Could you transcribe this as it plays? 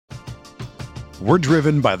We're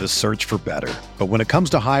driven by the search for better. But when it comes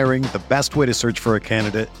to hiring, the best way to search for a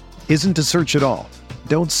candidate isn't to search at all.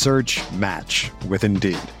 Don't search, match with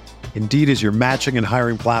Indeed. Indeed is your matching and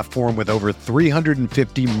hiring platform with over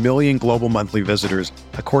 350 million global monthly visitors,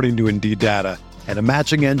 according to Indeed data, and a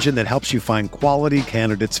matching engine that helps you find quality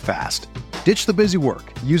candidates fast. Ditch the busy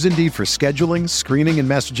work. Use Indeed for scheduling, screening, and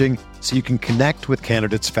messaging so you can connect with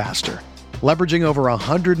candidates faster. Leveraging over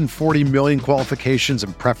 140 million qualifications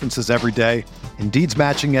and preferences every day, Indeed's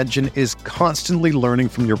matching engine is constantly learning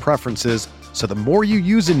from your preferences, so the more you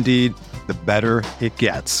use Indeed, the better it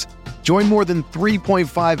gets. Join more than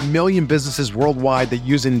 3.5 million businesses worldwide that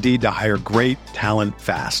use Indeed to hire great talent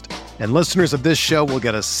fast. And listeners of this show will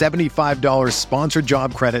get a $75 sponsored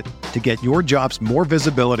job credit to get your jobs more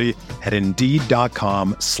visibility at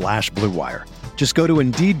Indeed.com/Blue Wire. Just go to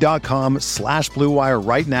Indeed.com/Blue Wire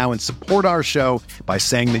right now and support our show by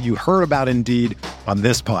saying that you heard about Indeed on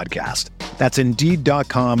this podcast. That's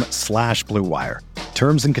Indeed.com/Blue Wire.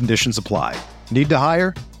 Terms and conditions apply. Need to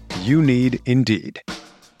hire? You need Indeed.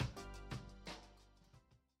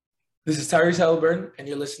 This is Tyrese Halliburton, and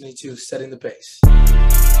you're listening to Setting the Pace.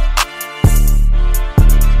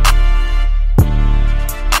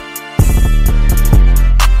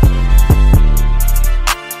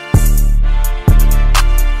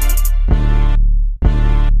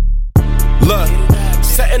 Look,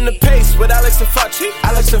 setting the pace with Alex and Facci.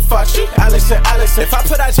 Alex and Facci. Alex and Alex. If I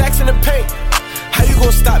put our jacks in the paint, how you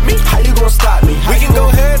gonna stop me? How you gonna stop me? We can go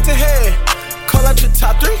head to head. Call out your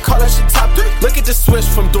top three. Call out your top three. Look at the switch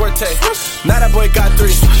from Duarte. Now that boy got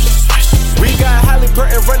three. We got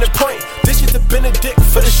Halliburton running point. This is the Benedict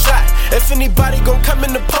for the shot. If anybody gon' come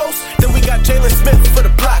in the post, then we got Jalen Smith for the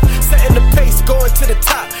block. Setting the pace, going to the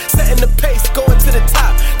top. Setting the pace, going to the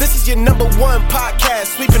top. This is your number one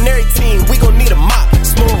podcast. Sweeping every team. We gon' need a mop.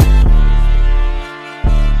 Smooth.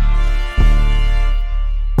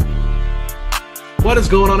 What is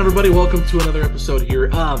going on, everybody? Welcome to another episode here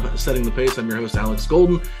of Setting the Pace. I'm your host, Alex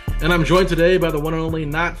Golden, and I'm joined today by the one and only,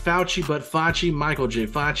 not Fauci, but Facci, Michael J.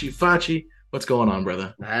 Facci. Facci, what's going on,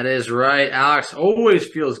 brother? That is right, Alex. Always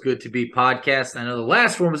feels good to be podcast. I know the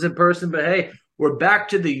last one was in person, but hey, we're back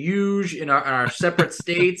to the huge in our separate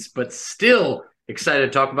states, but still excited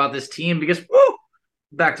to talk about this team because, woo,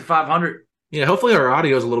 back to 500. Yeah, hopefully our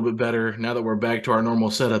audio is a little bit better now that we're back to our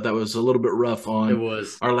normal setup. That was a little bit rough on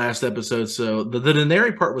our last episode. So the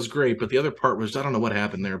Denari part was great, but the other part was, I don't know what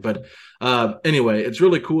happened there. But anyway, it's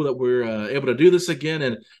really cool that we're able to do this again.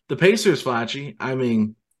 And the Pacers, Facci, I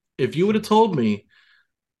mean, if you would have told me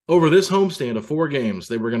over this homestand of 4 games,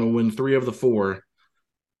 they were going to win 3 of the 4,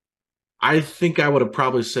 I think I would have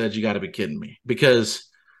probably said, you got to be kidding me. Because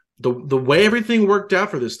the way everything worked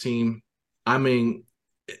out for this team, I mean,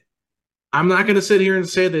 I'm not going to sit here and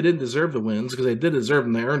say they didn't deserve the wins because they did deserve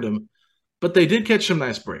them. They earned them. But they did catch some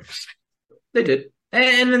nice breaks. They did.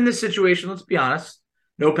 And in this situation, let's be honest,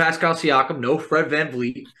 no Pascal Siakam, no Fred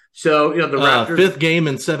VanVleet. So, the Raptors. 5th game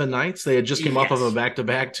in 7 nights. They had just came off of a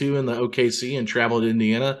back-to-back, too, in the OKC and traveled to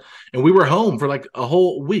Indiana. And we were home for like a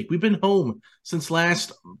whole week. We've been home since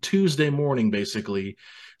last Tuesday morning, basically.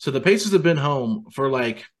 So the Pacers have been home for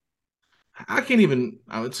like, I can't even,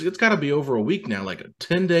 it's got to be over a week now, like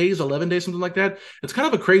 10 days, 11 days, something like that. It's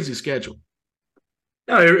kind of a crazy schedule.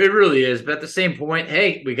 No, it really is. But at the same point,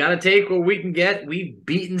 hey, we got to take what we can get. We've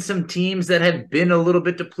beaten some teams that have been a little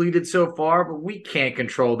bit depleted so far, but we can't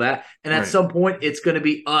control that. And at some point, it's going to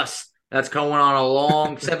be us that's going on a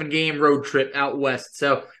long 7-game road trip out west.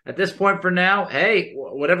 So at this point for now, hey,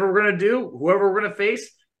 whatever we're going to do, whoever we're going to face,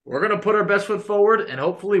 we're going to put our best foot forward and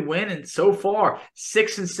hopefully win. And so far,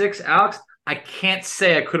 6-6, Alex, I can't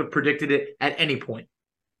say I could have predicted it at any point.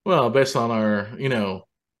 Well, based on our,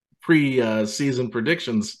 pre-season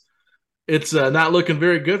predictions, it's not looking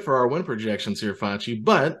very good for our win projections here, Facci.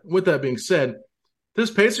 But with that being said, this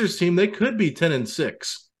Pacers team, they could be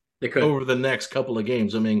 10-6 they could over the next couple of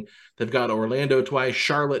games. I mean, they've got Orlando twice,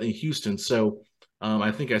 Charlotte, and Houston. So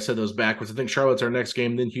I think I said those backwards. I think Charlotte's our next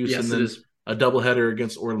game, then Houston, then a doubleheader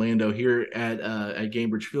against Orlando here at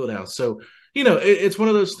Gainbridge Fieldhouse. So, it's one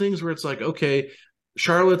of those things where it's like, okay,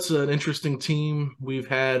 Charlotte's an interesting team. We've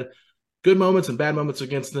had good moments and bad moments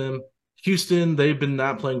against them. Houston, they've been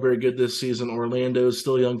not playing very good this season. Orlando's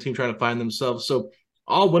still a young team trying to find themselves. So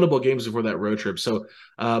all winnable games before that road trip. So,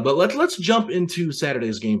 but let's jump into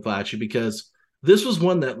Saturday's game, Facci, because this was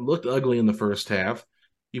one that looked ugly in the first half.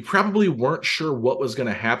 You probably weren't sure what was going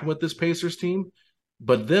to happen with this Pacers team,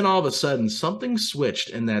 but then all of a sudden something switched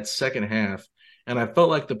in that second half. And I felt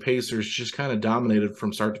like the Pacers just kind of dominated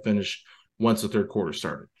from start to finish once the third quarter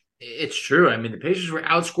started. It's true. I mean, the Pacers were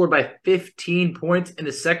outscored by 15 points in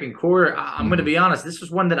the second quarter. I'm going to be honest. This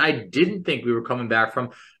was one that I didn't think we were coming back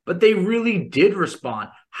from, but they really did respond.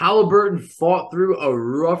 Halliburton fought through a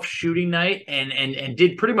rough shooting night and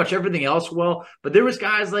did pretty much everything else well. But there was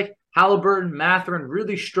guys like Halliburton, Mathurin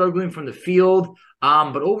really struggling from the field.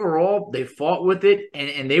 But overall, they fought with it,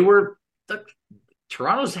 and they were –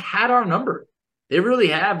 Toronto's had our number. They really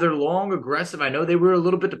have. They're long, aggressive. I know they were a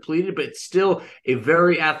little bit depleted, but it's still a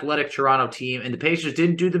very athletic Toronto team. And the Pacers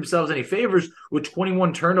didn't do themselves any favors with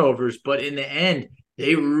 21 turnovers. But in the end,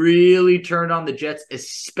 they really turned on the Jets,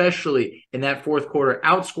 especially in that fourth quarter,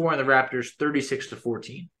 outscoring the Raptors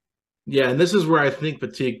 36-14. Yeah, and this is where I think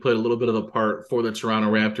fatigue played a little bit of a part for the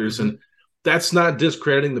Toronto Raptors. And that's not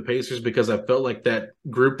discrediting the Pacers, because I felt like that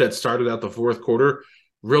group that started out the fourth quarter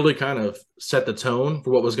really kind of set the tone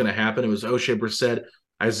for what was going to happen. It was Oshae Brissett,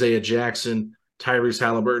 Isaiah Jackson, Tyrese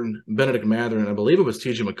Halliburton, Benedict Mathurin, I believe it was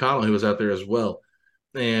T.J. McConnell who was out there as well.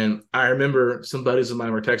 And I remember some buddies of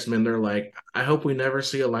mine were texting me, and they're like, I hope we never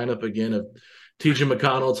see a lineup again of T.J.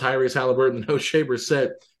 McConnell, Tyrese Halliburton, and Oshae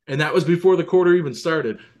Brissett. And that was before the quarter even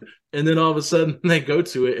started. And then all of a sudden they go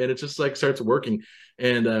to it, and it just like starts working.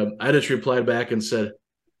 And I just replied back and said,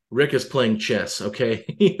 Rick is playing chess, okay?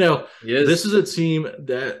 This is a team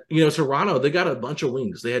that, Toronto, they got a bunch of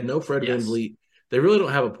wings. They had no Fred VanVleet. They really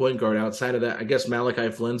don't have a point guard outside of that. I guess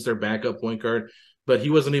Malachi Flynn's their backup point guard, but he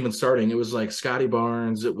wasn't even starting. It was like Scotty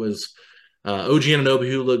Barnes. It was OG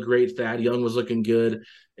Anunoby, who looked great. Thad Young was looking good.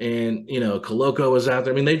 And, Koloko was out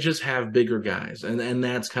there. I mean, they just have bigger guys. And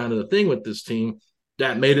that's kind of the thing with this team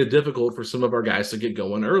that made it difficult for some of our guys to get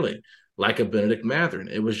going early, like a Benedict Mathurin.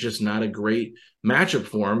 It was just not a great matchup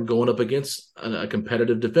for him going up against a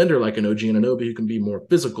competitive defender like an OG Anunoby, who can be more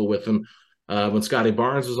physical with him. When Scotty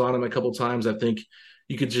Barnes was on him a couple times, I think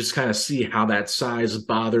you could just kind of see how that size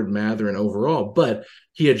bothered Mathurin overall. But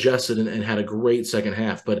he adjusted and had a great second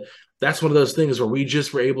half. But that's one of those things where we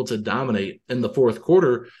just were able to dominate in the fourth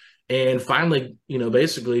quarter, and finally,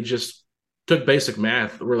 basically just took basic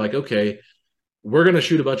math. We're like, okay, we're going to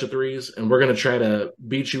shoot a bunch of threes, and we're going to try to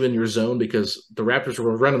beat you in your zone, because the Raptors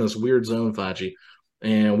were running this weird zone, Fachi.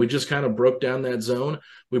 And we just kind of broke down that zone.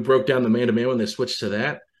 We broke down the man-to-man when they switched to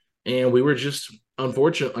that. And we were just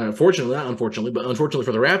unfortunately for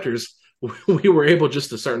the Raptors, we were able just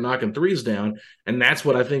to start knocking threes down. And that's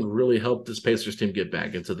what I think really helped this Pacers team get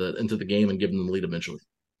back into the game and give them the lead eventually.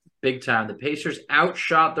 Big time. The Pacers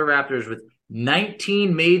outshot the Raptors with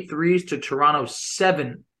 19 made threes to Toronto's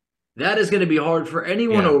 7. That is going to be hard for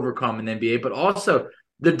anyone to overcome in the NBA, but also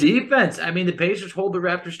the defense. I mean, the Pacers hold the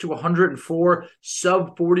Raptors to 104,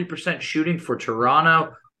 sub 40% shooting for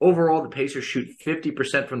Toronto. Overall, the Pacers shoot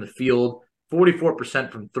 50% from the field,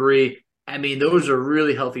 44% from three. I mean, those are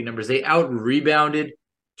really healthy numbers. They out-rebounded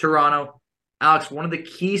Toronto. Alex, one of the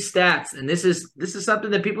key stats, and this is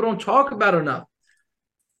something that people don't talk about enough,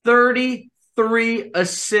 33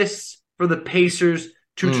 assists for the Pacers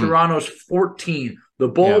to Toronto's 14. The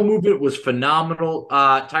ball movement was phenomenal.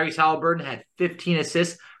 Tyrese Halliburton had 15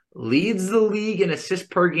 assists, leads the league in assists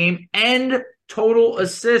per game and total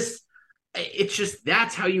assists. It's just,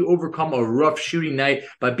 that's how you overcome a rough shooting night,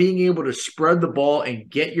 by being able to spread the ball and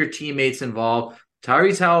get your teammates involved.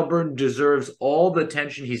 Tyrese Halliburton deserves all the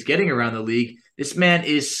attention he's getting around the league. This man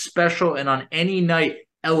is special, and on any night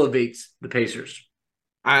elevates the Pacers.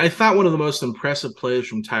 I thought one of the most impressive plays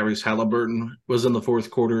from Tyrese Halliburton was in the fourth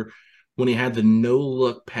quarter, when he had the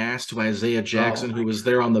no-look pass to Isaiah Jackson, who was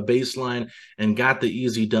there on the baseline and got the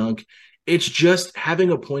easy dunk. It's just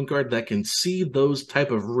having a point guard that can see those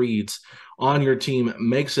type of reads on your team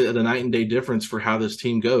makes it a night and day difference for how this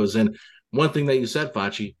team goes. And one thing that you said,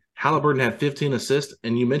 Fachi, Halliburton had 15 assists,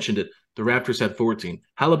 and you mentioned it, the Raptors had 14.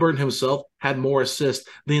 Halliburton himself had more assists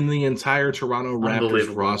than the entire Toronto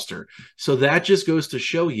Raptors roster. So that just goes to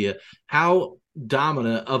show you how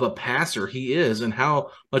dominant of a passer he is and how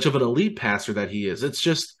much of an elite passer that he is. It's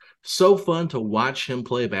just so fun to watch him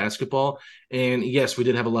play basketball. And yes, we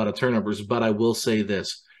did have a lot of turnovers, but I will say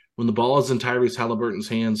this. When the ball is in Tyrese Halliburton's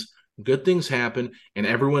hands, good things happen, and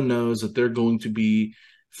everyone knows that they're going to be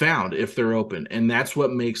found if they're open. And that's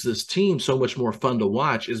what makes this team so much more fun to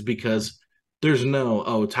watch, is because there's no,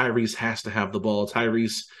 Tyrese has to have the ball.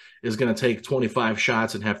 Tyrese is going to take 25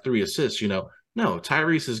 shots and have 3 assists, No,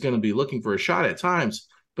 Tyrese is going to be looking for a shot at times,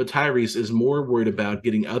 but Tyrese is more worried about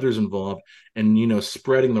getting others involved and,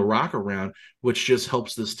 spreading the rock around, which just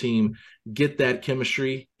helps this team get that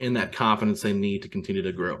chemistry and that confidence they need to continue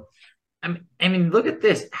to grow. I mean, look at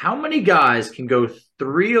this. How many guys can go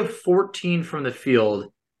 3 of 14 from the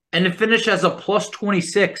field and then finish as a plus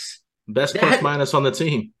 26? Best plus minus on the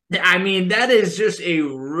team. I mean, that is just a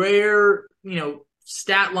rare,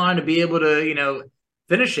 stat line to be able to,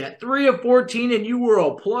 finish at 3 of 14, and you were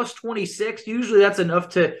a plus 26. Usually that's enough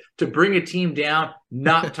to bring a team down.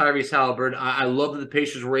 Not Tyrese Haliburton. I love that the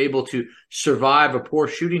Pacers were able to survive a poor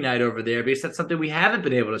shooting night over there, because that's something we haven't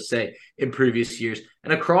been able to say in previous years.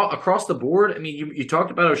 And across the board, I mean, you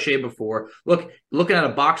talked about O'Shea before. Looking at a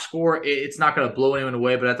box score, it's not going to blow anyone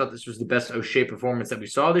away, but I thought this was the best O'Shea performance that we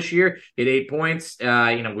saw this year. He had 8 points.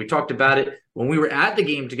 We talked about it when we were at the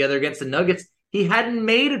game together against the Nuggets. He hadn't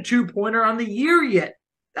made a 2-pointer on the year yet.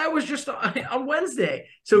 That was just on Wednesday.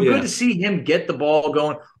 So good to see him get the ball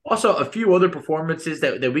going. Also, a few other performances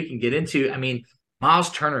that we can get into. I mean, Miles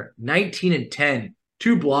Turner, 19 and 10,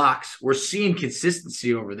 2 blocks. We're seeing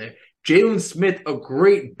consistency over there. Jalen Smith, a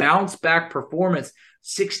great bounce-back performance,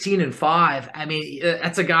 16 and 5. I mean,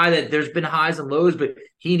 that's a guy that there's been highs and lows, but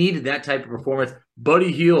he needed that type of performance.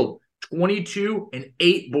 Buddy Hield, 22 and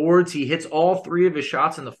 8 boards. He hits all 3 of his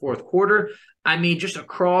shots in the fourth quarter. I mean, just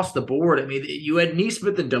across the board. I mean, you had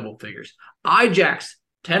Nesmith in double figures. Ijax,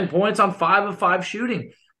 10 points on 5 of 5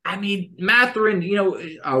 shooting. I mean, Mathurin,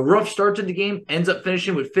 a rough start to the game, ends up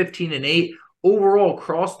finishing with 15 and 8. Overall,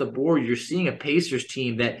 across the board, you're seeing a Pacers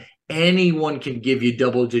team that anyone can give you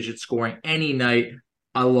double-digit scoring any night.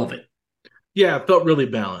 I love it. Yeah, it felt really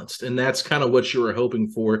balanced, and that's kind of what you were hoping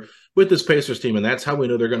for with this Pacers team, and that's how we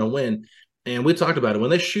know they're going to win. And we talked about it. When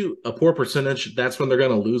they shoot a poor percentage, that's when they're going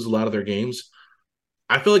to lose a lot of their games.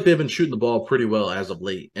 I feel like they've been shooting the ball pretty well as of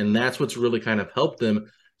late, and that's what's really kind of helped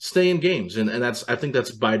them stay in games. And I think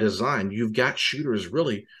that's by design. You've got shooters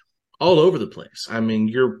really all over the place. I mean,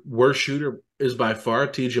 your worst shooter is by far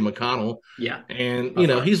T.J. McConnell. Yeah. And,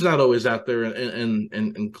 he's not always out there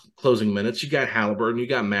in closing minutes. You got Haliburton, you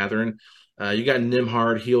got Mathurin. You got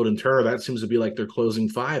Nembhard, Hield, and Turner. That seems to be like their closing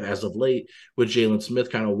 5 as of late, with Jalen Smith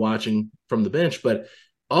kind of watching from the bench. But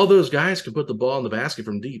all those guys can put the ball in the basket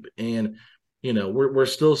from deep. And, we're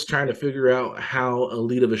still trying to figure out how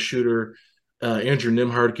elite of a shooter Andrew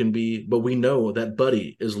Nembhard can be. But we know that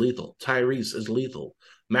Buddy is lethal. Tyrese is lethal.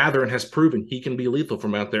 Mathurin has proven he can be lethal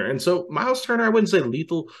from out there. And so Miles Turner, I wouldn't say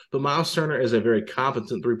lethal, but Miles Turner is a very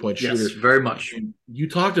competent three-point shooter. Yes, very much. And you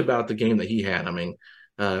talked about the game that he had. I mean,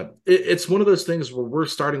 it's one of those things where we're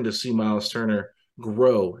starting to see Miles Turner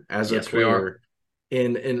grow as a player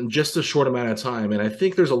in just a short amount of time. And I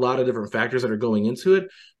think there's a lot of different factors that are going into it.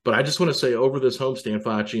 But I just want to say, over this homestand,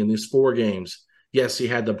 Facci, in these 4 games, yes, he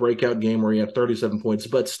had the breakout game where he had 37 points,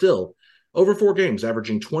 but still, over 4 games,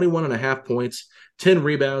 averaging 21.5 points, 10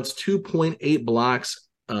 rebounds, 2.8 blocks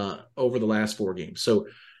over the last 4 games. So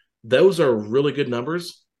those are really good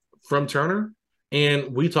numbers from Turner.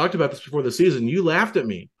 And we talked about this before the season. You laughed at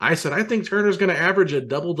me. I said, I think Turner's going to average a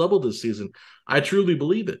double-double this season. I truly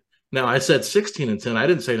believe it. Now, I said 16 and 10. I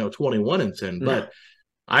didn't say 21 and 10. No. But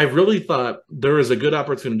I really thought there is a good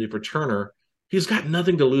opportunity for Turner. He's got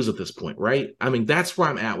nothing to lose at this point, right? I mean, that's where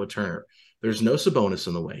I'm at with Turner. There's no Sabonis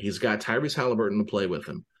in the way. He's got Tyrese Haliburton to play with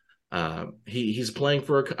him. He's playing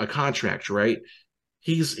for a contract, right?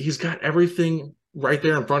 He's got everything right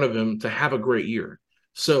there in front of him to have a great year.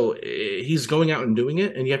 So he's going out and doing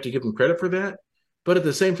it, and you have to give him credit for that. But at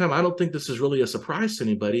the same time, I don't think this is really a surprise to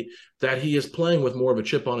anybody that he is playing with more of a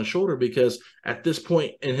chip on his shoulder, because at this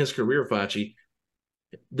point in his career, Facci,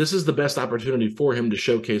 this is the best opportunity for him to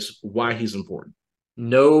showcase why he's important.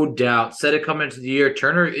 No doubt. Said it coming into the year.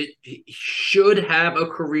 Turner he should have a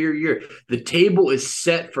career year. The table is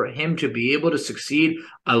set for him to be able to succeed.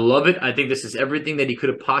 I love it. I think this is everything that he could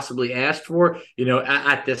have possibly asked for,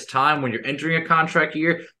 at this time when you're entering a contract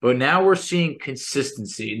year. But now we're seeing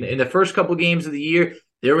consistency. In the first couple games of the year,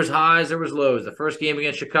 there was highs, there was lows. The first game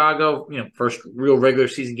against Chicago, first real regular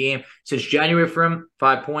season game since January for him,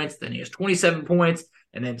 5 points. Then he has 27 points.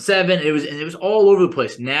 And then 7, it was all over the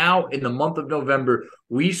place. Now, in the month of November,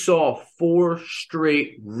 we saw 4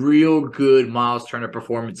 straight real good Miles Turner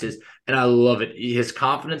performances, and I love it. His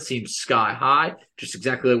confidence seems sky high, just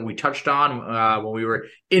exactly like we touched on when we were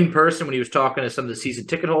in person, when he was talking to some of the season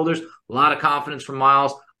ticket holders. A lot of confidence from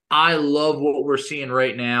Miles. I love what we're seeing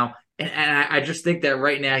right now, and I just think that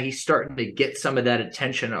right now he's starting to get some of that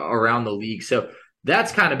attention around the league. So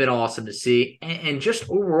that's kind of been awesome to see, and just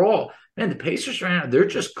overall, man, the Pacers right now, they're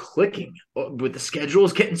just clicking. With the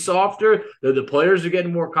schedules getting softer, the players are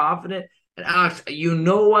getting more confident. And Alex,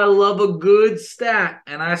 I love a good stat,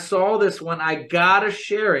 and I saw this one. I got to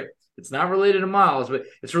share it. It's not related to Miles, but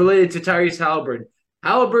it's related to Tyrese Haliburton.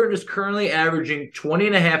 Haliburton is currently averaging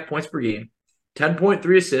 20.5 points per game,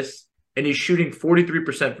 10.3 assists, and he's shooting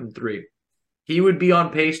 43% from 3. He would be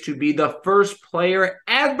on pace to be the first player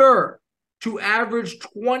ever to average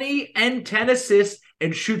 20 and 10 assists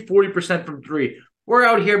and shoot 40% from 3. We're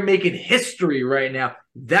out here making history right now.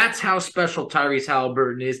 That's how special Tyrese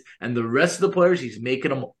Halliburton is. And the rest of the players, he's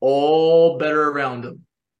making them all better around him.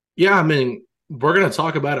 Yeah, I mean, we're going to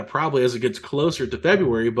talk about it probably as it gets closer to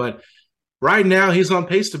February, but right now he's on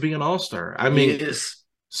pace to be an all-star. I mean,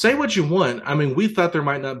 say what you want. I mean, we thought there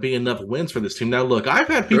might not be enough wins for this team. Now, look, I've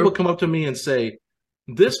had people come up to me and say,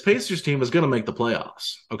 this Pacers team is going to make the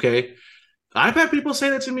playoffs, okay? I've had people say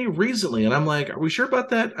that to me recently, and I'm like, are we sure about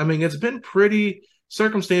that? I mean, it's been pretty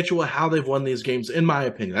circumstantial how they've won these games, in my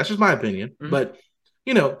opinion. That's just my opinion. Mm-hmm. But,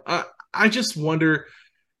 you know, I just wonder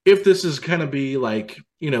if this is going to be like,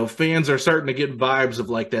 you know, fans are starting to get vibes of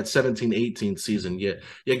like that 17-18 season. You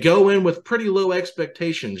go in with pretty low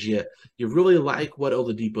expectations. You really like what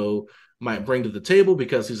Oladipo might bring to the table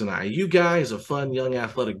because he's an IU guy. He's a fun, young,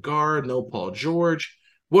 athletic guard. No Paul George.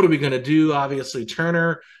 What are we going to do? Obviously,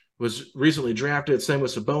 Turner was recently drafted. Same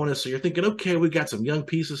with Sabonis. So you're thinking, okay, we got some young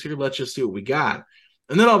pieces here. Let's just see what we got.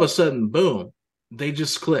 And then all of a sudden, boom, they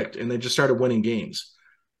just clicked and they just started winning games.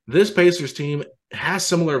 This Pacers team has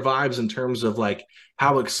similar vibes in terms of like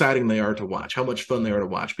how exciting they are to watch, how much fun they are to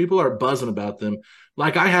watch. People are buzzing about them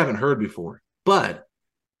like I haven't heard before. But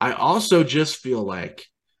I also just feel like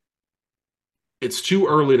it's too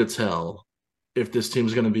early to tell if this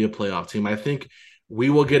team's going to be a playoff team. I think we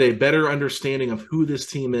will get a better understanding of who this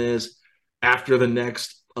team is after the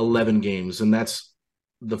next 11 games. And that's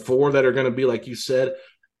the 4 that are going to be, like you said,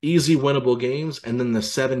 easy winnable games, and then the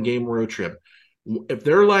 7-game road trip. If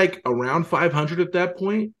they're like around 500 at that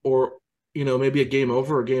point, or, you know, maybe a game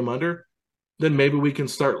over or game under, then maybe we can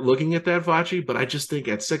start looking at that, Facci. But I just think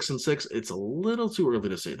at 6-6, it's a little too early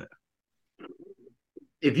to say that.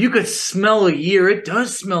 If you could smell a year, it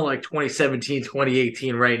does smell like 2017,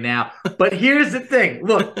 2018 right now. But here's the thing.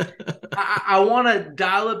 Look, I want to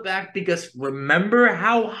dial it back because remember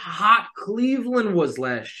how hot Cleveland was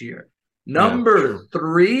last year. Number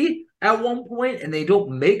 3 at one point, and they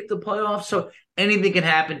don't make the playoffs. So anything can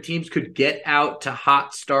happen. Teams could get out to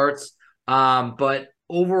hot starts. But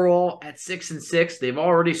overall, at 6-6, they've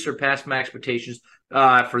already surpassed my expectations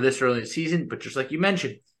for this early in the season. But just like you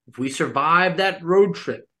mentioned, if we survive that road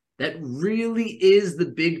trip, that really is the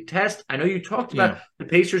big test. I know you talked about the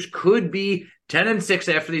Pacers could be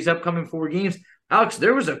 10-6 after these upcoming 4 games. Alex,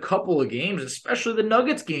 there was a couple of games, especially the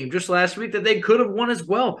Nuggets game just last week, that they could have won as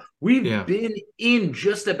well. We've been in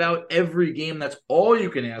just about every game. That's all you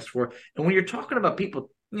can ask for. And when you're talking about people,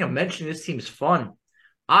 you know, mentioning this team's fun,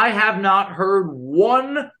 I have not heard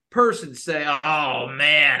one person say, oh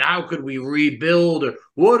man, how could we rebuild? Or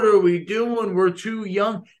what are we doing? We're too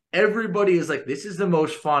young. Everybody is like, this is the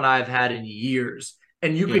most fun I've had in years.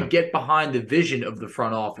 And you could get behind the vision of the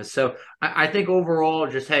front office. So I think overall,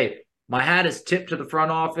 just, hey, my hat is tipped to the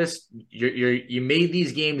front office. You made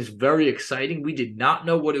these games very exciting. We did not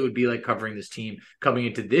know what it would be like covering this team coming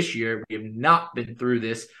into this year. We have not been through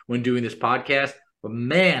this when doing this podcast. But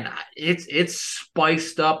man, it's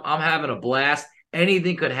spiced up. I'm having a blast.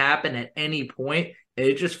 Anything could happen at any point. And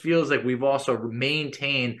it just feels like we've also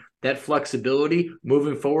maintained that flexibility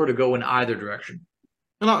moving forward to go in either direction.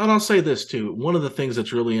 And I'll say this too. One of the things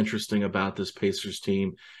that's really interesting about this Pacers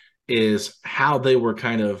team is how they were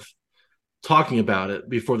kind of talking about it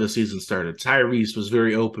before the season started. Tyrese was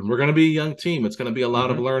very open. We're going to be a young team. It's going to be a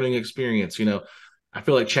lot of learning experience. You know, I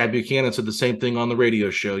feel like Chad Buchanan said the same thing on the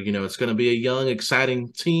radio show. You know, it's going to be a young,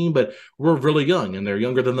 exciting team, but we're really young, and they're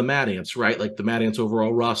younger than the Mad Ants, right? Like the Mad Ants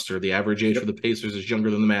overall roster, the average age for the Pacers is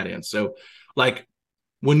younger than the Mad Ants. So, like,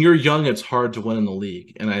 when you're young, it's hard to win in the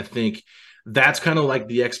league. And I think that's kind of like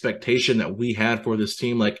the expectation that we had for this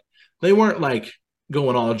team. Like, they weren't like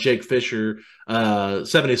going all Jake Fisher,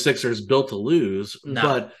 76ers built to lose,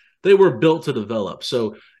 but they were built to develop.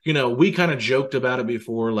 So, you know, we kind of joked about it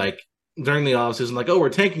before, like during the offseason, like, oh, we're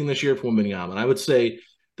tanking this year for Wembanyama. And I would say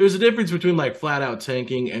there's a difference between like flat out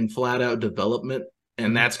tanking and flat out development.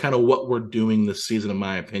 And that's kind of what we're doing this season, in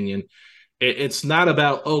my opinion. It's not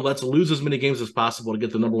about, oh, let's lose as many games as possible to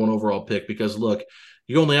get the number 1 overall pick, because look,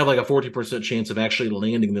 you only have like a 40% chance of actually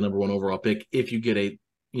landing the number 1 overall pick if you get a,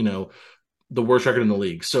 you know, the worst record in the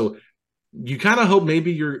league. So you kind of hope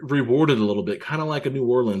maybe you're rewarded a little bit, kind of like a New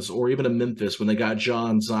Orleans or even a Memphis when they got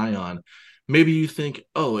John Zion. Maybe you think,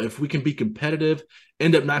 oh, if we can be competitive,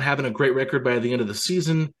 end up not having a great record by the end of the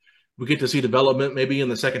season, we get to see development. Maybe in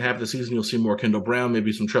the second half of the season, you'll see more Kendall Brown,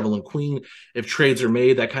 maybe some Trevelin Queen, if trades are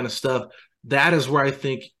made, that kind of stuff. That is where I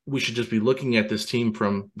think we should just be looking at this team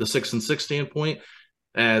from the 6-6 standpoint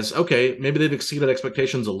as, okay, maybe they've exceeded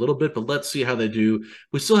expectations a little bit, but let's see how they do.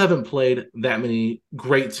 We still haven't played that many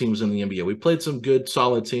great teams in the NBA. We played some good,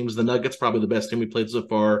 solid teams. The Nuggets, probably the best team we played so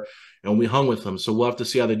far, and we hung with them. So we'll have to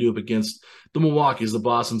see how they do up against the Milwaukees, the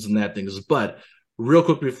Bostons, and that things. But real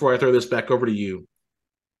quick before I throw this back over to you,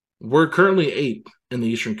 we're currently 8th in the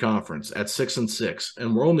Eastern Conference at 6-6,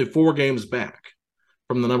 and we're only 4 games back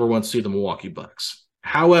from the number 1 seed, the Milwaukee Bucks.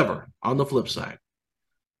 However, on the flip side,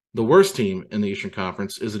 the worst team in the Eastern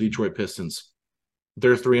Conference is the Detroit Pistons.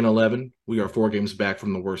 They're 3-11. We are 4 games back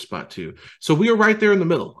from the worst spot too. So we are right there in the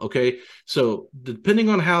middle, okay? So depending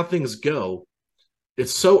on how things go,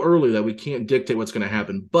 it's so early that we can't dictate what's going to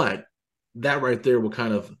happen, but that right there will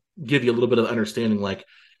kind of give you a little bit of understanding, like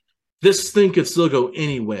this thing could still go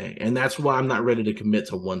any way, and that's why I'm not ready to commit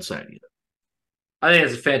to one side either. I think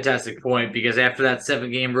that's a fantastic point, because after that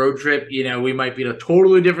 7-game road trip, we might be in a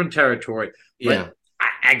totally different territory. Yeah. But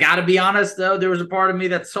I got to be honest, though, there was a part of me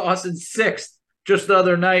that saw us in 6th just the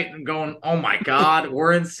other night and going, oh my God,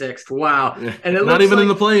 we're in 6th. Wow. And it not even in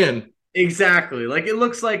the play-in. Exactly. Like it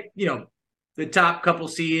looks like, the top couple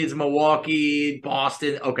seeds, Milwaukee,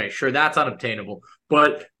 Boston. Okay, sure, that's unobtainable.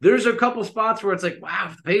 But there's a couple spots where it's like, wow,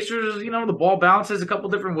 if the Pacers, the ball bounces a couple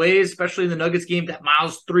different ways, especially in the Nuggets game, that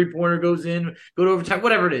Miles 3-pointer goes in, go to overtime,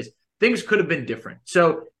 whatever it is. Things could have been different.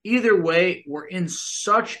 So either way, we're in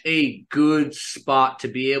such a good spot to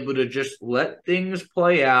be able to just let things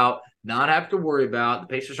play out, not have to worry about. The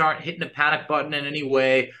Pacers aren't hitting a panic button in any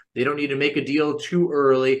way. They don't need to make a deal too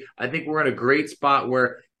early. I think we're in a great spot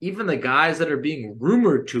where even the guys that are being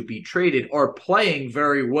rumored to be traded are playing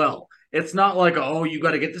very well. It's not like, oh, you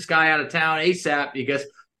got to get this guy out of town ASAP, because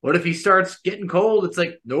what if he starts getting cold? It's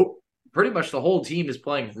like, nope, pretty much the whole team is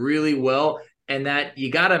playing really well. And that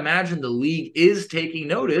you got to imagine the league is taking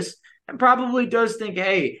notice and probably does think,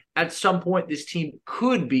 hey, at some point this team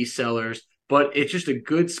could be sellers, but it's just a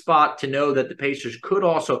good spot to know that the Pacers could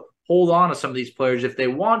also hold on to some of these players if they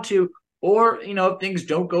want to, or, if things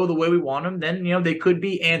don't go the way we want them, then, they could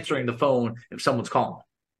be answering the phone if someone's calling.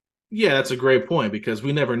 Yeah, that's a great point, because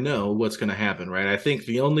we never know what's going to happen, right? I think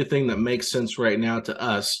the only thing that makes sense right now to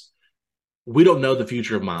us, we don't know the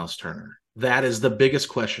future of Miles Turner. That is the biggest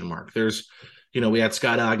question mark. There's, we had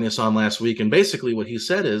Scott Agnes on last week, and basically what he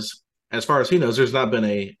said is, as far as he knows, there's not been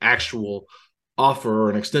a actual offer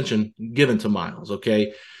or an extension given to Miles,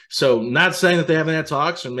 okay? So not saying that they haven't had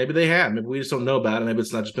talks, and maybe they have. Maybe we just don't know about it. Maybe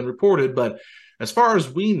it's not just been reported. But as far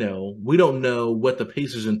as we know, we don't know what the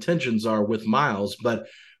Pacers' intentions are with Miles. But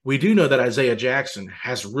we do know that Isaiah Jackson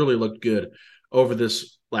has really looked good over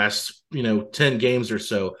this last, 10 games or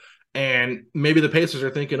so. And maybe the Pacers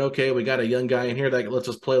are thinking, okay, we got a young guy in here that lets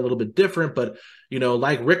us play a little bit different. But,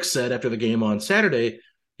 like Rick said after the game on Saturday,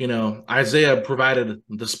 Isaiah provided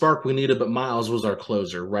the spark we needed, but Miles was our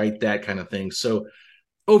closer, right? That kind of thing. So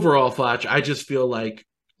overall, Fletch, I just feel like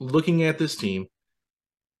looking at this team,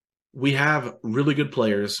 we have really good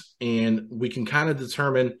players, and we can kind of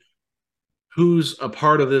determine who's a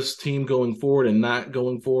part of this team going forward and not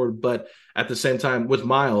going forward. But at the same time, with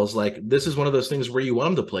Miles, like, this is one of those things where you want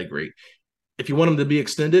him to play great. If you want him to be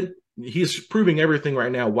extended, he's proving everything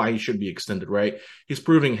right now why he should be extended, right? He's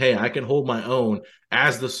proving, hey, I can hold my own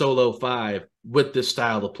as the solo 5 with this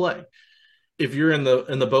style of play. If you're in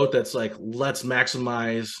the boat that's like, let's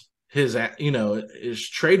maximize his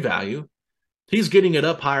trade value, he's getting it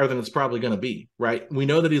up higher than it's probably going to be, right? We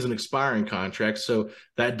know that he's an expiring contract, so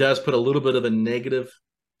that does put a little bit of a negative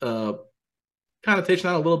connotation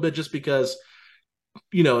on a little bit, just because,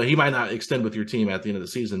 he might not extend with your team at the end of the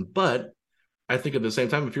season. But I think at the same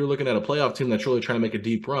time, if you're looking at a playoff team that's really trying to make a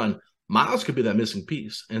deep run, Miles could be that missing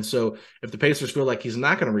piece. And so if the Pacers feel like he's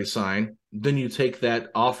not going to resign, then you take that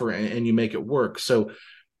offer and you make it work. So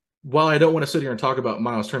while I don't want to sit here and talk about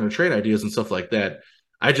Miles Turner trade ideas and stuff like that,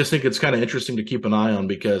 I just think it's kind of interesting to keep an eye on,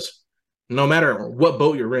 because no matter what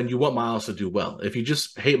boat you're in, you want Miles to do well. If you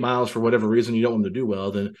just hate Miles for whatever reason, you don't want him to do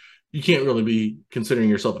well, then you can't really be considering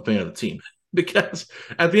yourself a fan of the team. Because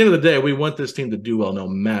at the end of the day, we want this team to do well no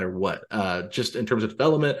matter what, just in terms of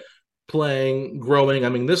development, playing, growing. I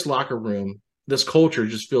mean, this locker room, this culture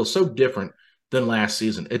just feels so different than last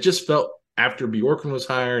season. It just felt, after Bjorkgren was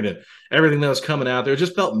hired and everything that was coming out there, it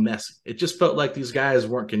just felt messy. It just felt like these guys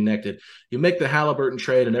weren't connected. You make the Halliburton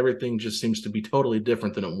trade and everything just seems to be totally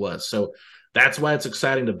different than it was. So that's why it's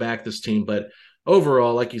exciting to back this team. But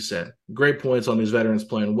overall, like you said, great points on these veterans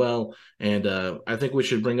playing well. And I think we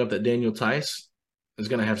should bring up that Daniel Theis is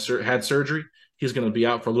going to have had surgery. He's going to be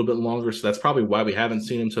out for a little bit longer, so that's probably why we haven't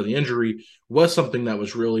seen him. So the injury was something that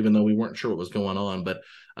was real, even though we weren't sure what was going on. But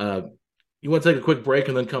you want to take a quick break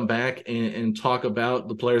and then come back and talk about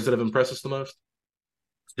the players that have impressed us the most?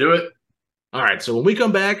 Let's do it. All right, so when we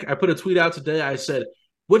come back, I put a tweet out today. I said,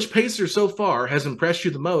 which Pacer so far has impressed you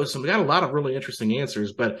the most? And we got a lot of really interesting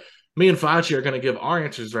answers, but me and Facci are going to give our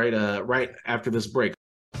answers right after this break.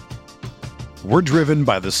 We're driven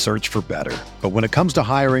by the search for better. But when it comes to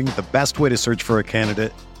hiring, the best way to search for a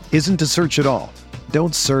candidate isn't to search at all.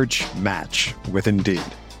 Don't search, match with Indeed.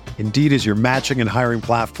 Indeed is your matching and hiring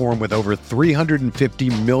platform with over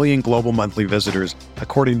 350 million global monthly visitors,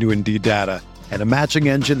 according to Indeed data, and a matching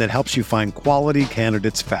engine that helps you find quality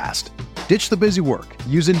candidates fast. Ditch the busy work.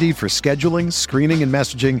 Use Indeed for scheduling, screening, and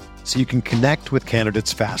messaging so you can connect with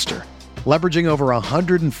candidates faster. Leveraging over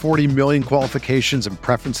 140 million qualifications and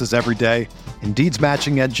preferences every day, Indeed's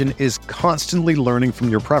matching engine is constantly learning from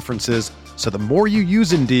your preferences, so the more you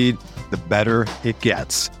use Indeed, the better it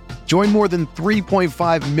gets. Join more than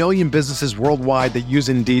 3.5 million businesses worldwide that use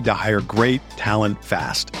Indeed to hire great talent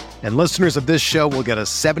fast. And listeners of this show will get a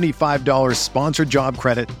 $75 sponsored job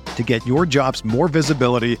credit to get your jobs more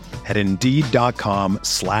visibility at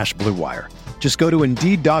Indeed.com/Blue Wire. Just go to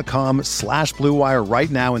Indeed.com/Blue Wire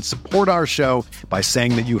right now and support our show by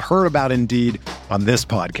saying that you heard about Indeed on this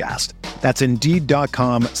podcast. That's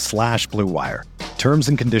Indeed.com/Blue Wire. Terms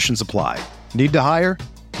and conditions apply. Need to hire?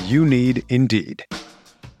 You need Indeed.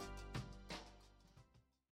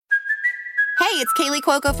 Hey, it's Kaylee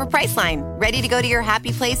Cuoco for Priceline. Ready to go to your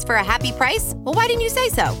happy place for a happy price? Well, why didn't you say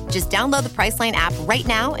so? Just download the Priceline app right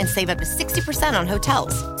now and save up to 60% on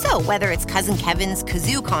hotels. So whether it's Cousin Kevin's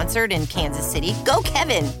Kazoo Concert in Kansas City, go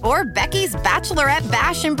Kevin, or Becky's Bachelorette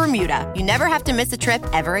Bash in Bermuda, you never have to miss a trip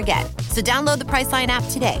ever again. So download the Priceline app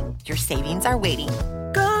today. Your savings are waiting.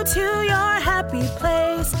 Go to your happy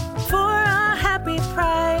place for a happy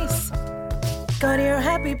price. Go to your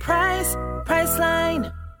happy price,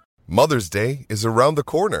 Priceline. Mother's Day is around the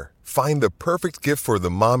corner. Find the perfect gift for the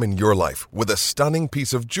mom in your life with a stunning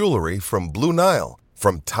piece of jewelry from Blue Nile.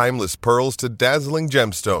 From timeless pearls to dazzling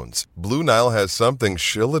gemstones, Blue Nile has something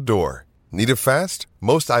she'll adore. Need it fast?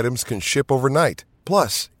 Most items can ship overnight.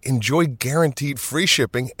 Plus, enjoy guaranteed free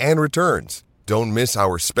shipping and returns. Don't miss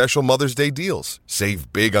our special Mother's Day deals.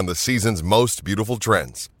 Save big on the season's most beautiful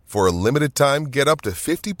trends. For a limited time, get up to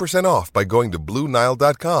 50% off by going to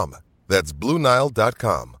BlueNile.com. That's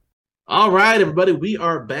BlueNile.com. All right, everybody, we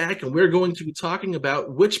are back, and we're going to be talking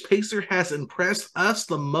about which Pacer has impressed us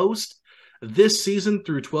the most this season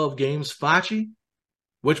through 12 games. Facci,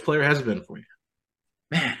 which player has it been for you?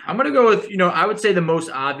 Man, I'm going to go with, I would say the most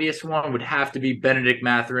obvious one would have to be Benedict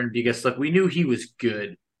Mathurin because, look, we knew he was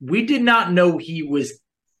good. We did not know he was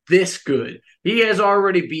this good. He has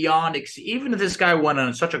already even if this guy went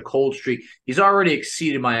on such a cold streak, he's already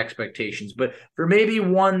exceeded my expectations. But for maybe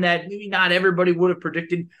one that maybe not everybody would have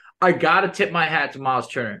predicted, I got to tip my hat to Miles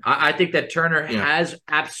Turner. I think that Turner has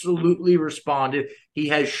absolutely responded. He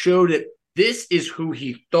has showed that this is who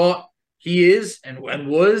he thought he is and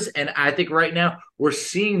was. And I think right now we're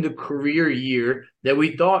seeing the career year that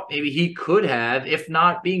we thought maybe he could have, if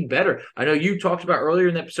not being better. I know you talked about earlier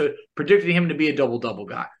in the episode, predicting him to be a double-double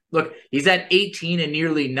guy. Look, he's at 18 and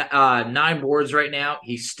nearly 9 boards right now.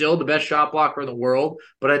 He's still the best shot blocker in the world.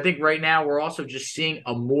 But I think right now we're also just seeing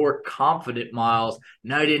a more confident Miles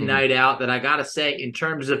night in, night out that I got to say, in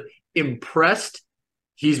terms of impressed,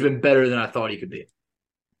 he's been better than I thought he could be.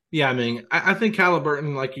 Yeah, I mean, I think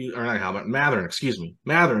Mathurin,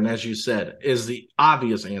 as you said, is the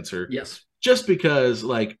obvious answer. Yes. Just because,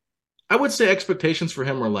 I would say expectations for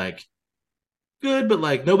him were, good, but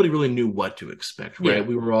nobody really knew what to expect, right? Yeah.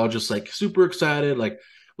 We were all just super excited,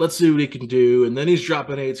 let's see what he can do. And then he's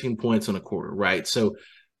dropping 18 points in a quarter, right? So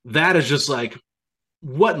that is just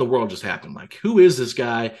what in the world just happened? Who is this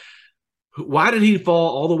guy? Why did he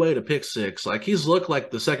fall all the way to pick 6? He's looked like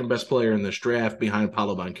the second best player in this draft behind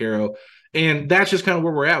Paolo Banchero. And that's just kind of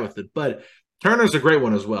where we're at with it. But Turner's a great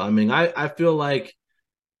one as well. I mean, I feel like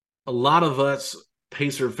a lot of us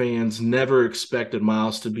Pacer fans never expected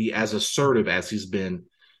Miles to be as assertive as he's been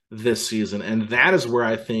this season. And that is where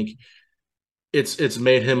I think it's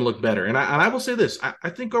made him look better. And I will say this. I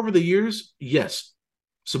think over the years, yes,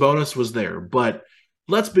 Sabonis was there. But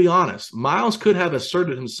let's be honest, Miles could have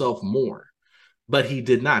asserted himself more. But he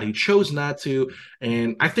did not. He chose not to.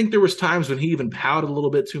 And I think there was times when he even pouted a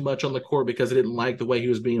little bit too much on the court because he didn't like the way he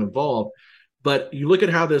was being involved. But you look at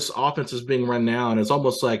how this offense is being run now, and it's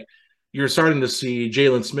almost like you're starting to see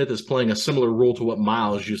Jalen Smith is playing a similar role to what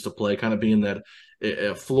Miles used to play, kind of being that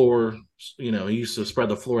floor, he used to spread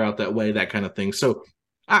the floor out that way, that kind of thing. So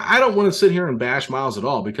I don't want to sit here and bash Miles at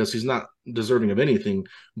all because he's not deserving of anything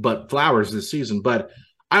but flowers this season. But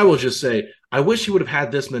I will just say, I wish he would have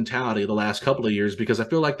had this mentality the last couple of years because I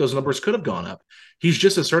feel like those numbers could have gone up. He's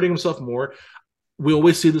just asserting himself more. We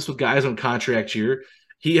always see this with guys on contract year.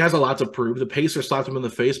 He has a lot to prove. The Pacers slapped him in the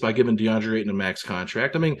face by giving DeAndre Ayton a max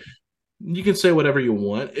contract. I mean, you can say whatever you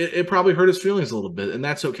want. It probably hurt his feelings a little bit, and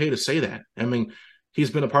that's okay to say that. I mean,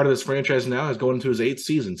 he's been a part of this franchise now. He's going into his 8th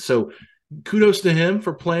season. So kudos to him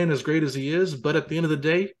for playing as great as he is. But at the end of the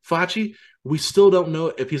day, Facci, we still don't know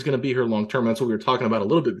if he's going to be here long term. That's what we were talking about a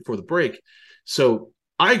little bit before the break. So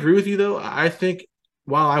I agree with you, though. I think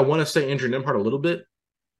while I want to say Andrew Nembhard a little bit,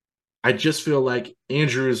 I just feel like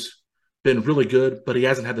Andrew's been really good, but he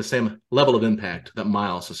hasn't had the same level of impact that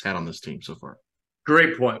Miles has had on this team so far.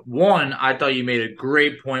 Great point. One, I thought you made a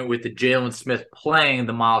great point with the Jalen Smith playing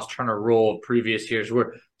the Miles Turner role of previous years,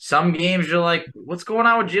 where some games you're like, what's going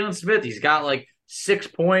on with Jalen Smith? He's got like 6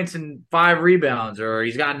 points and 5 rebounds, or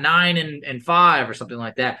he's got 9 and 5 or something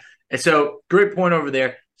like that. And so great point over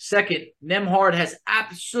there. Second, Nembhard has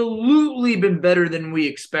absolutely been better than we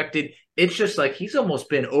expected. It's just like he's almost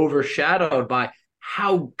been overshadowed by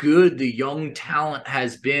how good the young talent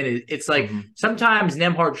has been. It's like sometimes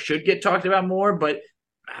Nembhard should get talked about more, but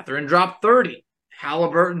Mathurin dropped 30.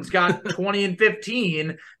 Halliburton's got 20 and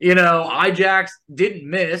 15. Ijax didn't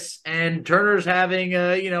miss, and Turner's having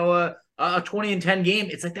a 20 and 10 game.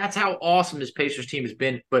 It's like that's how awesome this Pacers team has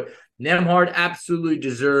been. But Nembhard absolutely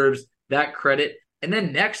deserves that credit. And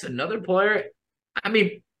then next, another player. I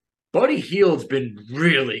mean, Buddy Hield's been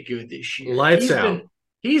really good this year. Lights out.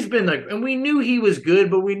 He's been like, and we knew he was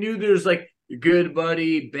good, but we knew there's like good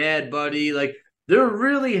Buddy, bad Buddy. Like there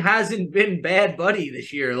really hasn't been bad Buddy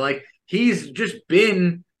this year. Like he's just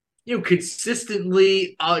been,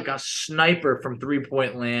 consistently like a sniper from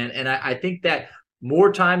 3-point land. And I think that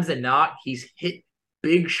more times than not, he's hit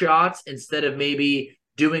big shots instead of maybe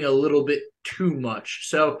doing a little bit too much.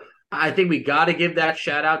 So I think we got to give that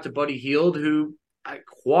shout out to Buddy Hield, who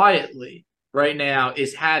quietly right now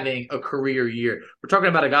is having a career year. We're talking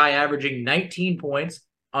about a guy averaging 19 points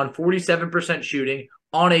on 47% shooting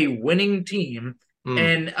on a winning team.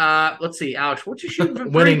 And let's see, Alex, what's your shooting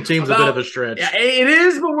from winning team's a bit of a stretch. Yeah, it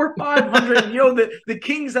is, but we're 500. The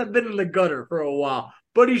Kings have been in the gutter for a while,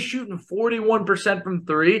 but he's shooting 41% from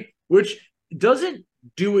 3, which doesn't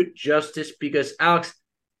do it justice because, Alex,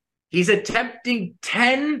 he's attempting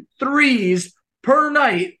 10 threes per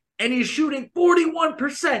night, and he's shooting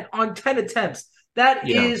 41% on 10 attempts. That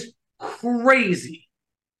is crazy.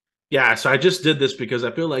 Yeah, so I just did this because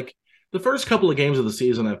I feel like the first couple of games of the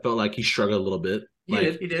season, I felt like he struggled a little bit.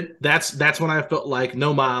 He did. That's when I felt like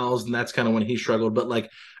no Miles, and that's kind of when he struggled. But like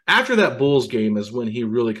after that Bulls game is when he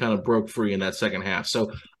really kind of broke free in that second half.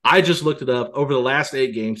 So I just looked it up. Over the last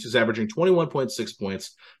 8 games, he's averaging 21.6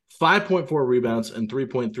 points, 5.4 rebounds, and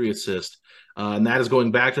 3.3 assists. And that is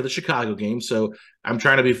going back to the Chicago game. So I'm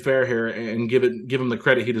trying to be fair here and give him the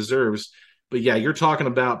credit he deserves. But yeah, you're talking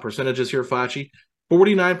about percentages here, Facci.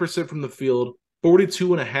 49% from the field,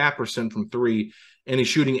 42.5% from 3, and he's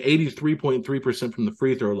shooting 83.3% from the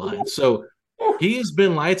free throw line. So he has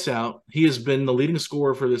been lights out. He has been the leading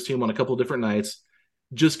scorer for this team on a couple of different nights.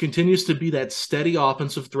 Just continues to be that steady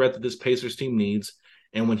offensive threat that this Pacers team needs.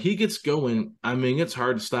 And when he gets going, I mean, it's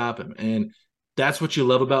hard to stop him. And that's what you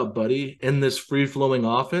love about Buddy in this free-flowing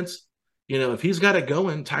offense. If he's got it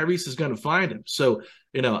going, Tyrese is going to find him. So,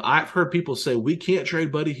 I've heard people say we can't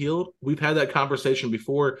trade Buddy Hield. We've had that conversation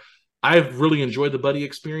before. I've really enjoyed the Buddy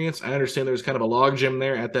experience. I understand there's kind of a logjam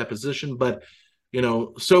there at that position, but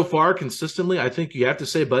so far consistently, I think you have to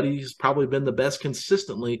say Buddy's probably been the best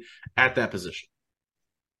consistently at that position.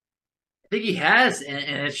 I think he has,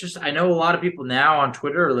 and it's just I know a lot of people now on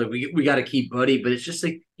Twitter are like we got to keep Buddy, but it's just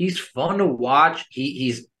like he's fun to watch.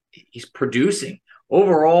 He's producing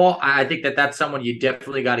overall. I think that's someone you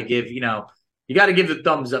definitely got to give you got to give the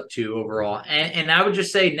thumbs up to overall. And I would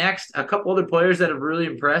just say next a couple other players that have really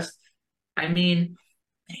impressed. I mean,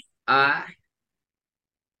 obviously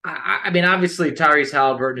Tyrese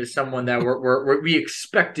Halliburton is someone that we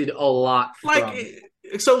expected a lot from.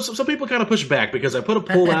 So some people kind of push back because I put a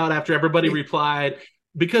poll out after everybody replied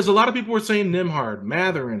because a lot of people were saying Nembhard,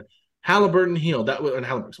 Mathurin, Halliburton, Hield. Why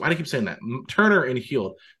do I keep saying that? Turner and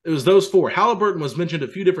Hield. It was those 4. Halliburton was mentioned a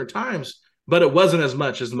few different times, but it wasn't as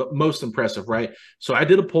much as the most impressive, right? So I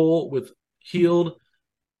did a poll with Hield,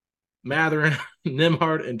 Mathurin,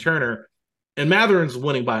 Nembhard, and Turner. And Mathurin's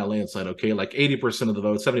winning by a landslide, okay? Like 80% of the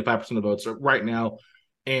votes, 75% of the votes right now.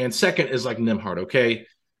 And second is like Nembhard, okay?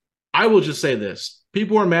 I will just say this.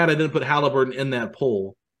 People are mad I didn't put Halliburton in that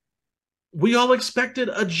poll. We all expected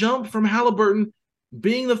a jump from Halliburton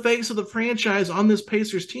being the face of the franchise on this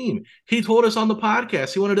Pacers team. He told us on the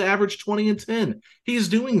podcast he wanted to average 20 and 10. He's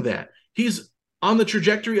doing that. He's on the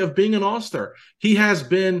trajectory of being an all-star. He has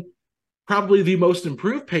been probably the most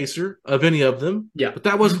improved Pacer of any of them. Yeah. But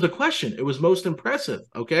that wasn't the question. It was most impressive,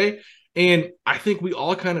 okay? And I think we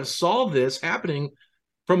all kind of saw this happening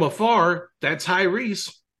from afar, that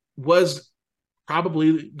Tyrese was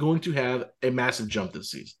probably going to have a massive jump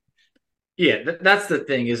this season. Yeah, that's the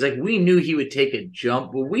thing is like we knew he would take a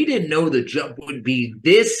jump, but we didn't know the jump would be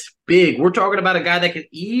this big. We're talking about a guy that could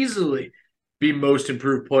easily be most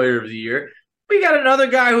improved player of the year. We got another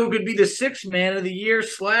guy who could be the sixth man of the year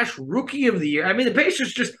 / rookie of the year. I mean, the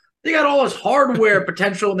Pacers they got all this hardware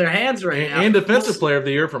potential in their hands right now. And defensive player of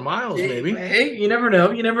the year for Miles, maybe. Hey, you never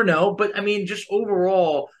know. You never know. But I mean, just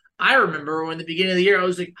overall, I remember when the beginning of the year, I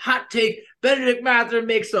was like, hot take, Bennedict Mathurin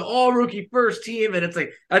makes the all-rookie first team. And it's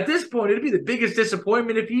like, at this point, it'd be the biggest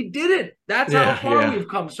disappointment if he didn't. That's how far we've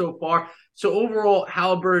come so far. So overall,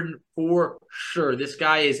 Haliburton, for sure. This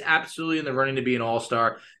guy is absolutely in the running to be an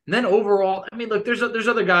all-star. And then overall, I mean, look, there's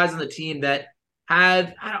other guys on the team that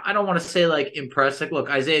have, I don't want to say like impressed. Like, look,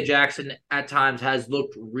 Isaiah Jackson at times has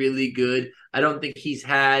looked really good. I don't think he's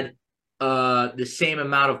had the same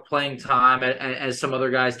amount of playing time as some other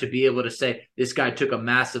guys to be able to say this guy took a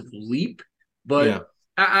massive leap. But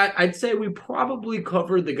I'd say we probably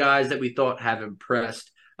covered the guys that we thought have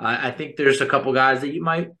impressed. I think there's a couple guys that you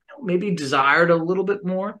might maybe desired a little bit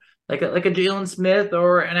more, like a Jalen Smith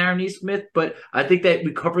or an Aaron Nesmith. But I think that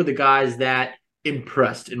we covered the guys that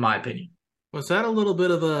impressed, in my opinion. Was that a little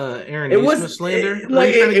bit of a Aaron Nesmith slander?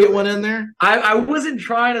 Like trying to get one in there? I wasn't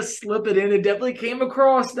trying to slip it in. It definitely came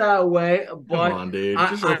across that way. But come on, dude.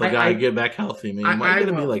 Just let the guy get back healthy, man. Why are you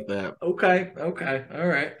going to be like that? Okay. All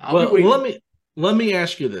right. Let me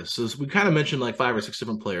ask you this. So we kind of mentioned like 5 or 6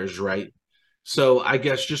 different players, right? So I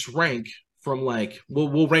guess just rank from like,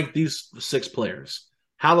 we'll rank these 6 players.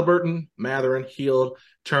 Haliburton, Mathurin, Hield,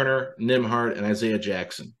 Turner, Nembhard, and Isaiah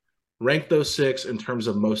Jackson. Rank those 6 in terms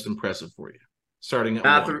of most impressive for you, starting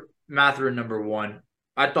at Mathurin number 1.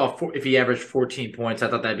 I thought if he averaged 14 points, I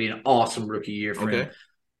thought that'd be an awesome rookie year for him.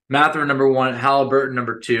 Mathurin number 1, Haliburton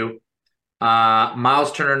number 2,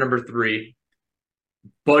 Miles Turner number 3,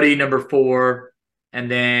 Buddy number 4, and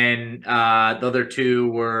then the other 2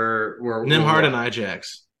 were Nembhard and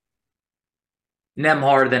Ijax.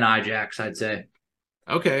 Nembhard then Ijax, I'd say.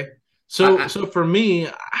 Okay, so for me,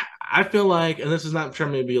 I feel like, and this is not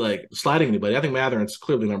trying to be like sliding anybody, I think Mathurin's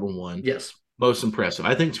clearly number 1. Yes. Most impressive.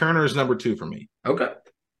 I think Turner is number 2 for me. Okay.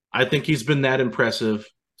 I think he's been that impressive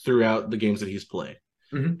throughout the games that he's played.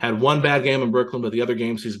 Mm-hmm. Had one bad game in Brooklyn, but the other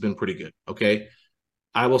games he's been pretty good. Okay.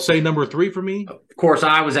 I will say number 3 for me. Of course,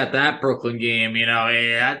 I was at that Brooklyn game,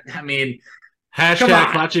 I mean,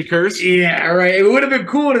 hashtag Facci curse. Yeah, right. It would have been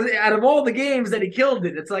cool out of all the games that he killed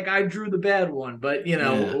it. It's like I drew the bad one, but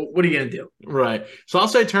what are you gonna do? Right. So I'll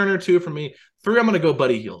say Turner 2 for me. 3, I'm gonna go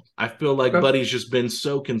Buddy Hield. I feel like Buddy's just been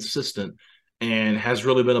so consistent and has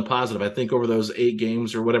really been a positive. I think over those 8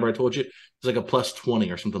 games or whatever I told you, it's like a plus 20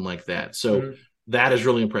 or something like that. So that is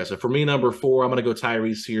really impressive. For me, number 4, I'm gonna go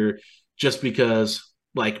Tyrese here, just because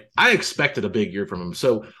like I expected a big year from him.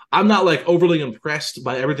 So I'm not like overly impressed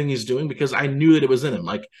by everything he's doing because I knew that it was in him.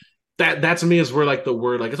 Like that to me is where like the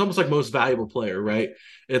word, like it's almost like most valuable player, right?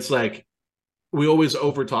 It's like we always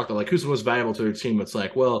over talk like who's the most valuable to their team. It's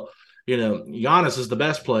like, well, Giannis is the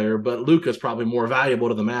best player, but Luka's probably more valuable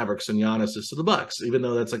to the Mavericks than Giannis is to the Bucks, even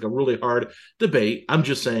though that's like a really hard debate. I'm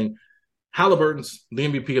just saying Haliburton's the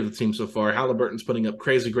MVP of the team so far. Haliburton's putting up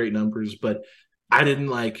crazy great numbers, but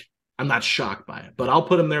I'm not shocked by it, but I'll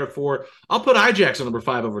put him there at 4. I'll put Ijax at number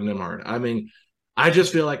 5 over Nembhard. I mean, I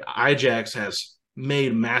just feel like Ijax has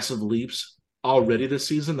made massive leaps already this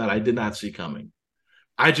season that I did not see coming.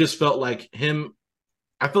 I just felt like I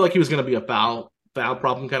feel like he was going to be a foul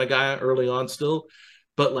problem kind of guy early on still,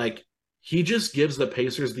 but like he just gives the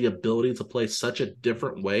Pacers the ability to play such a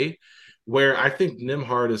different way where I think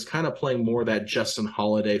Nembhard is kind of playing more that Justin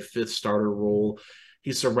Holiday 5th starter role.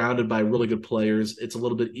 He's surrounded by really good players. It's a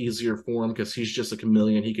little bit easier for him because he's just a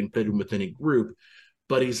chameleon. He can fit in with any group,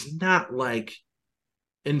 but he's not like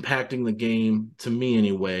impacting the game, to me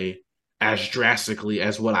anyway, as drastically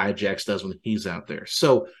as what Ijax does when he's out there.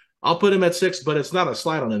 So I'll put him at 6, but it's not a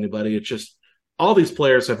slide on anybody. It's just all these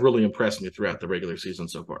players have really impressed me throughout the regular season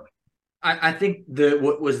so far. I think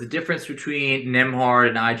what was the difference between Nembhard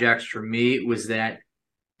and Ijax for me was that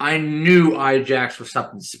I knew Ijax was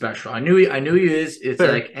something special. I knew he is. It's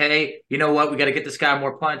fair. Like, hey, you know what? We got to get this guy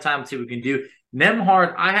more playing time and see what we can do.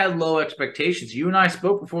 Nembhard, I had low expectations. You and I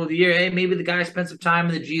spoke before the year. Hey, maybe the guy spent some time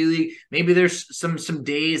in the G League. Maybe there's some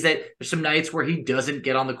days there's some nights where he doesn't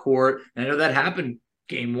get on the court. And I know that happened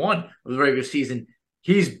game 1 of the regular season.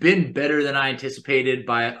 He's been better than I anticipated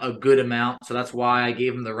by a good amount. So that's why I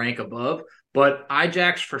gave him the rank above. But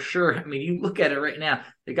Ijax for sure. I mean, you look at it right now.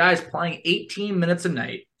 The guy's playing 18 minutes a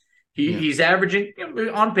night. He's averaging,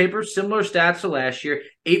 on paper, similar stats to last year,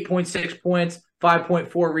 8.6 points,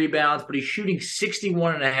 5.4 rebounds, but he's shooting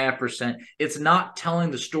 61.5%. It's not telling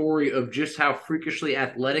the story of just how freakishly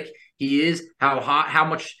athletic he is, how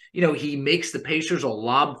much, he makes the Pacers a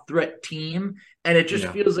lob threat team. And it just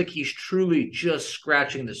feels like he's truly just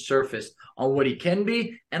scratching the surface on what he can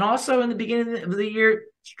be. And also in the beginning of the year,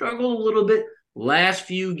 struggled a little bit. Last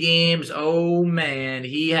few games, oh man,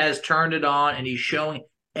 he has turned it on and he's showing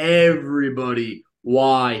everybody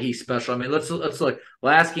why he's special. I mean, let's look.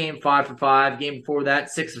 Last game, 5 for 5. Game before that,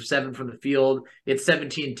 6 of 7 from the field. It's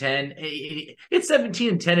 17-10. It's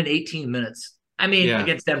 17-10 in 18 minutes. I mean,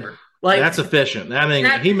 against Denver. That's efficient. I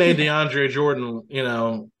mean, he made DeAndre Jordan,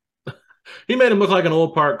 he made him look like an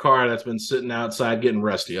old parked car that's been sitting outside getting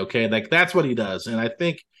rusty. Okay, that's what he does. And I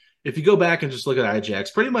think if you go back and just look at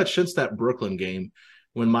Ajax, pretty much since that Brooklyn game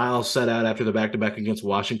when Miles set out after the back-to-back against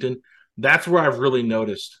Washington, that's where I've really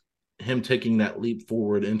noticed him taking that leap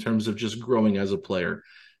forward in terms of just growing as a player.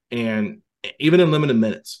 And even in limited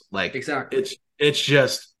minutes, exactly, it's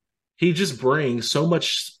just, he just brings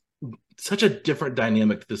such a different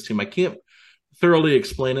dynamic to this team. I can't thoroughly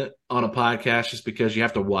explain it on a podcast just because you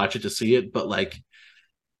have to watch it to see it, but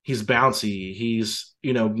he's bouncy. He's,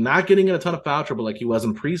 not getting in a ton of foul trouble like he was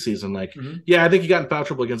in preseason. I think he got in foul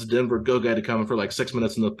trouble against Denver. Go-Guy to come in for 6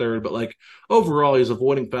 minutes in the third, but overall he's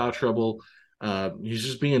avoiding foul trouble. He's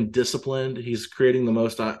just being disciplined. He's creating the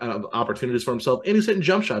most opportunities for himself, and he's hitting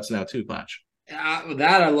jump shots now too, Patch.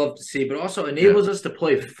 That I love to see, but also enables us to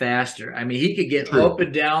play faster. I mean, he could get up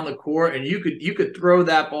and down the court, and you could throw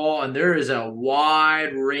that ball, and there is a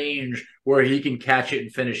wide range where he can catch it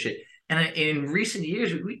and finish it. And in recent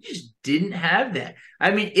years, we just didn't have that.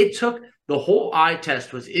 I mean, it took the whole eye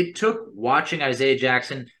test watching Isaiah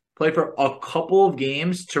Jackson play for a couple of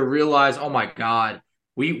games to realize, oh my God,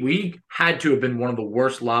 we had to have been one of the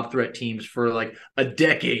worst lob threat teams for a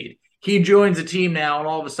decade. He joins a team now, and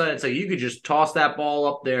all of a sudden it's you could just toss that ball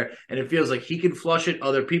up there, and it feels like he can flush it.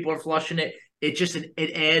 Other people are flushing it.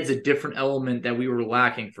 It adds a different element that we were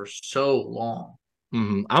lacking for so long.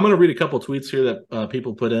 Mm-hmm. I'm going to read a couple of tweets here that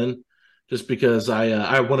people put in, just because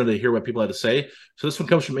I wanted to hear what people had to say. So this one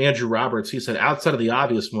comes from Andrew Roberts. He said, outside of the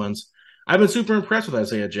obvious ones, I've been super impressed with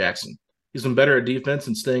Isaiah Jackson. He's been better at defense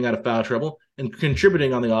and staying out of foul trouble and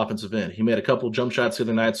contributing on the offensive end. He made a couple jump shots the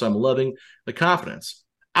other night, so I'm loving the confidence.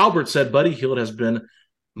 Albert said Buddy Hield has been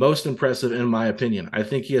most impressive in my opinion. I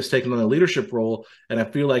think he has taken on a leadership role, and I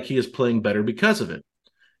feel like he is playing better because of it.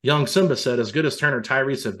 Young Simba said, as good as Turner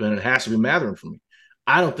Tyrese have been, it has to be Mathurin for me.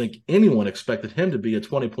 I don't think anyone expected him to be a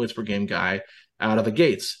 20 points per game guy out of the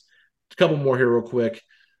gates. A couple more here real quick.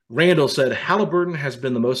 Randall said, Halliburton has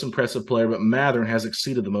been the most impressive player, but Mathurin has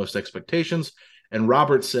exceeded the most expectations. And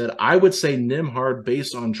Robert said, I would say Nembhard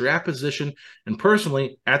based on draft position, and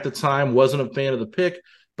personally, at the time, wasn't a fan of the pick,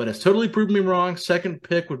 but has totally proved me wrong. Second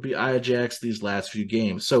pick would be Ajax these last few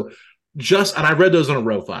games. So and I read those in a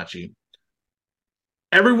row, Facci.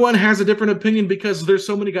 Everyone has a different opinion because there's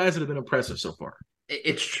so many guys that have been impressive so far.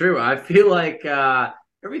 It's true. I feel like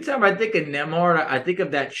every time I think of Nembhard, I think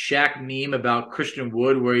of that Shaq meme about Christian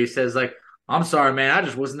Wood where he says, I'm sorry, man, I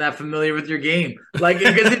just wasn't that familiar with your game.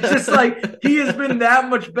 Because it's just he has been that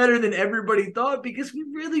much better than everybody thought because we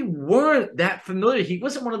really weren't that familiar. He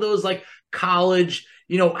wasn't one of those college,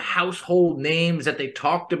 household names that they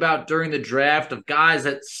talked about during the draft of guys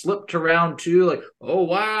that slipped around too. Oh,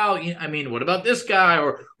 wow. I mean, what about this guy?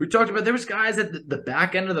 Or we talked about there was guys at the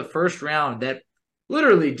back end of the first round that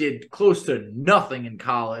literally did close to nothing in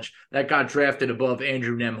college that got drafted above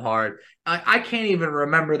Andrew Nembhard. I can't even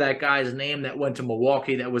remember that guy's name that went to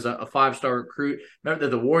Milwaukee that was a 5-star recruit. Remember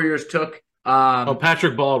that the Warriors took?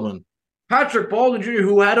 Patrick Baldwin. Patrick Baldwin Jr.,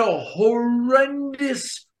 who had a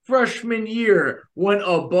horrendous freshman year, went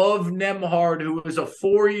above Nembhard, who was a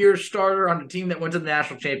 4-year starter on a team that went to the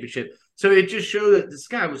national championship. So it just showed that this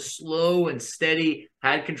guy was slow and steady,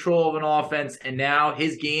 had control of an offense, and now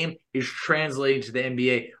his game is translating to the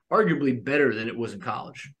NBA, arguably better than it was in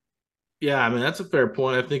college. Yeah, I mean, that's a fair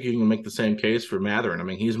point. I think you can make the same case for Mathurin. I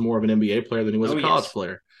mean, he's more of an NBA player than he was a college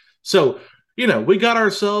player. So, we got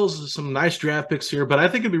ourselves some nice draft picks here, but I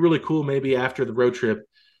think it'd be really cool maybe after the road trip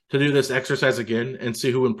to do this exercise again and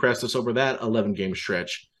see who impressed us over that 11-game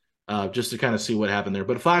stretch. Just to kind of see what happened there.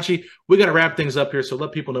 But Facci, we got to wrap things up here, so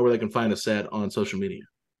let people know where they can find us at on social media.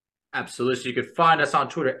 Absolutely. So you can find us on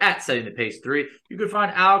Twitter at SettingThePace3. You can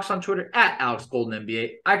find Alex on Twitter at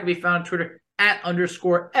AlexGoldenNBA. I can be found on Twitter at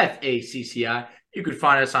 _FACCI. You can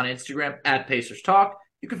find us on Instagram at Pacers Talk.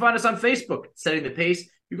 You can find us on Facebook, Setting the Pace.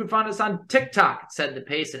 You can find us on TikTok, Setting the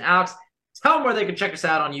Pace. And Alex, tell them where they can check us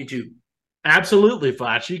out on YouTube. Absolutely,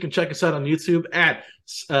 Facci. You can check us out on YouTube at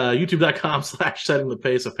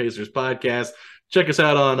youtube.com/settingthepace, a Pacers podcast. Check us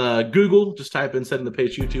out on Google. Just type in Set in the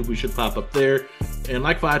Pace YouTube. We should pop up there. And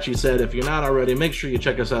like Facci said, if you're not already, make sure you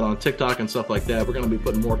check us out on TikTok and stuff like that. We're going to be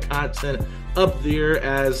putting more content up there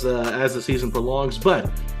as the season prolongs.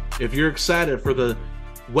 But if you're excited for the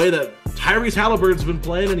way that Tyrese Halliburton's been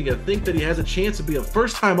playing and you think that he has a chance to be a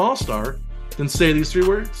first-time All-Star, then say these 3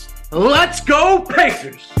 words. Let's go,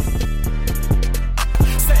 Pacers!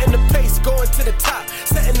 Setting the pace, going to the top.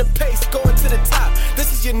 Setting the pace, going to the top.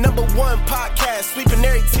 This is your number 1 podcast. Sweeping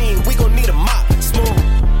every team. We gon' need a mop. Smooth.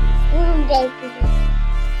 Baby.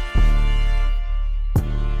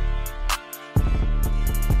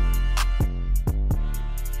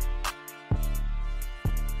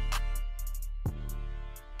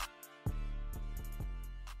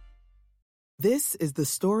 This is the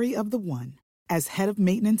story of the one. As head of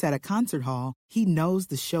maintenance at a concert hall, he knows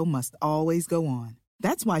the show must always go on.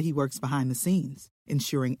 That's why he works behind the scenes,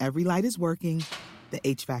 ensuring every light is working, the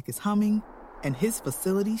HVAC is humming, and his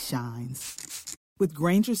facility shines. With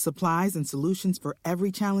Grainger's supplies and solutions for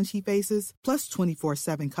every challenge he faces, plus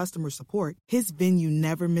 24/7 customer support, his venue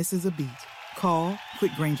never misses a beat. Call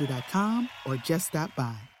quickgrainger.com or just stop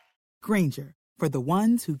by. Grainger, for the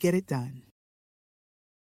ones who get it done.